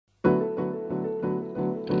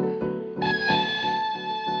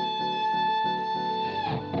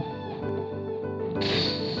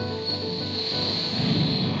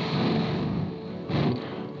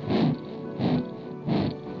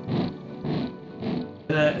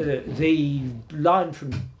The line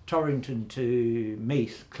from Torrington to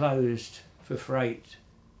Meath closed for freight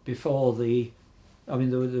before the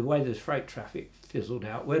way the freight traffic fizzled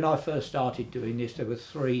out. When I first started doing this, there were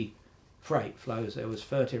 3 freight flows. There was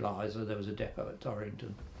fertiliser, there was a depot at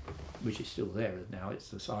Torrington, which is still there now, it's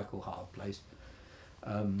the cycle hard place.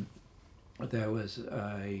 There was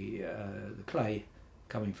the clay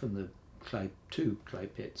coming from the two clay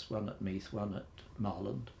pits, one at Meath, one at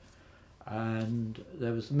Marland, and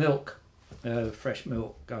there was milk, fresh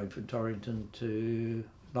milk going from Torrington to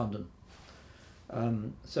London.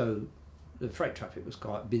 So the freight traffic was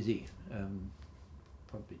quite busy.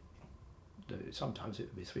 Probably sometimes it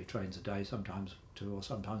would be 3 trains a day, sometimes 2 or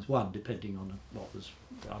sometimes 1, depending on what was.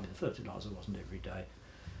 I mean, the fertiliser wasn't every day,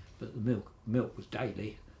 but the milk was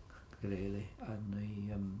daily, clearly, and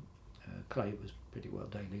the clay was pretty well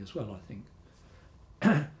daily as well, I think.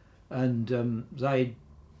 And they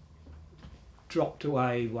dropped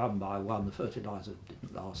away one by one. The fertiliser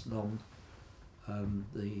didn't last long.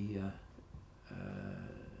 The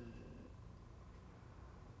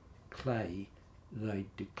clay, they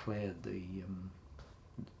declared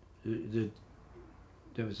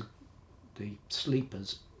there was the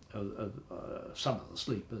sleepers some of the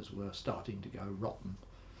sleepers were starting to go rotten,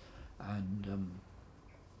 and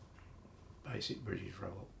basic British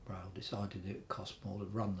Rail decided it cost more to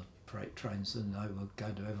run the freight trains than they were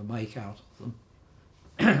going to ever make out of them,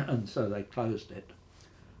 and so they closed it.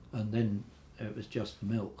 And then it was just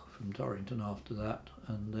milk from Torrington after that,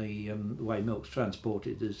 and the way milk's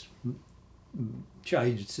transported has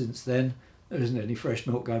changed since then. There isn't any fresh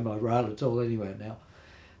milk going by rail at all anywhere now,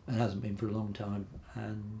 and hasn't been for a long time.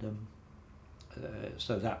 And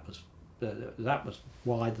so that was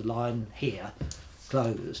why the line here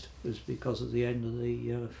closed, was because of the end of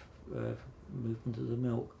the movement of the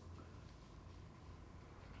milk.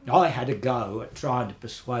 I had a go at trying to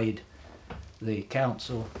persuade the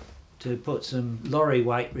council to put some lorry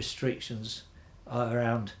weight restrictions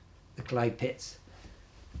around the clay pits,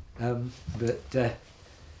 but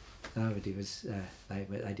nobody was. They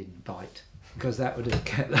didn't bite, because that would have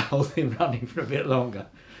kept the whole thing running for a bit longer.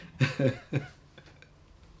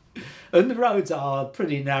 And the roads are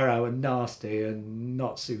pretty narrow and nasty and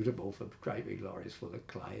not suitable for great big lorries full of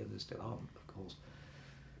clay, and there still aren't, of course.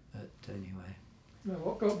 But anyway. Well,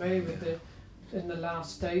 what got me with in the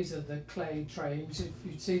last days of the clay trains,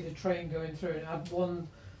 you'd see the train going through and it had one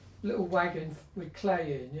little wagon with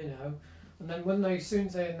clay in, you know, and then when as soon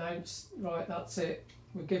as they announced, right, that's it,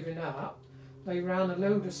 we're giving up, they ran a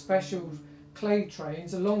load of special clay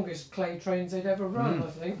trains, the longest clay trains they'd ever run, I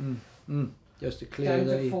think. Just to clear down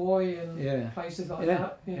to Foy and places like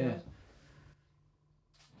that. Yeah.